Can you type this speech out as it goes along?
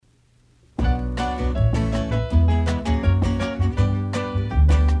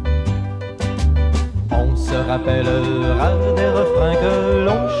rappellera des refrains que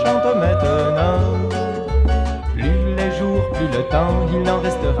l'on chante maintenant. Plus les jours, plus le temps, il n'en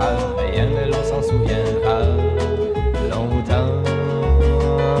restera rien, mais l'on s'en souviendra longtemps.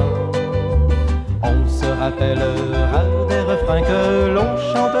 On se rappellera des refrains que l'on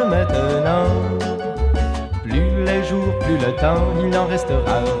chante maintenant. Plus les jours, plus le temps, il n'en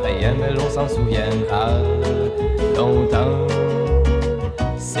restera rien, mais l'on s'en souviendra longtemps.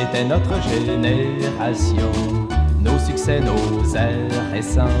 C'était notre génération, nos succès, nos airs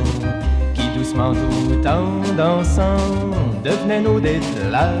récents, qui doucement tout en dansant devenaient nos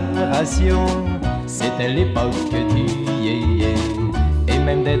déclarations. C'était l'époque du yé-yé et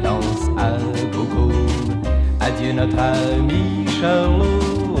même des danses à gogo. Adieu notre ami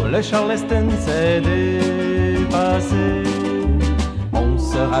Charlot, le Charleston s'est dépassé. On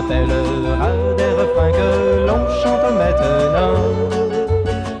se rappellera des refrains que l'on chante maintenant.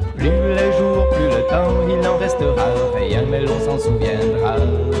 Plus les jours, plus le temps, il n'en restera rien, mais l'on s'en souviendra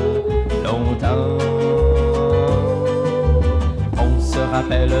longtemps. On se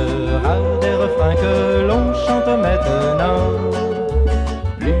rappellera des refrains que l'on chante maintenant.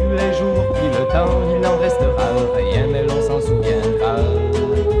 Plus les jours, plus le temps, il n'en restera rien, mais l'on s'en souviendra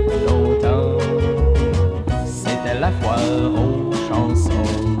longtemps. C'était la foire aux chansons,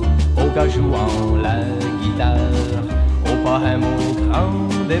 aux gars jouant la guitare, au poème, au grand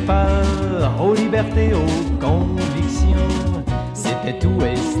départ, aux libertés, aux convictions. C'était tout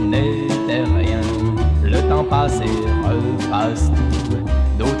et ce n'était rien. Le temps passe et repasse tout.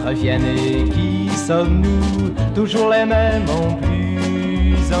 D'autres viennent et qui sommes-nous? Toujours les mêmes en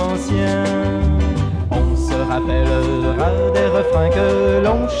plus anciens. On se rappellera des refrains que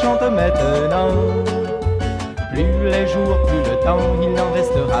l'on chante maintenant. Plus les jours, plus le temps, il n'en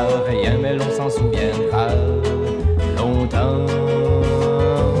restera rien, mais l'on s'en souviendra longtemps.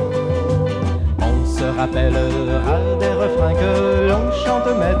 On se rappellera des refrains que l'on chante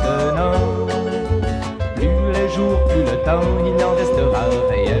maintenant. Plus les jours, plus le temps, il n'en restera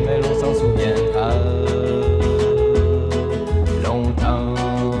rien, mais l'on s'en souviendra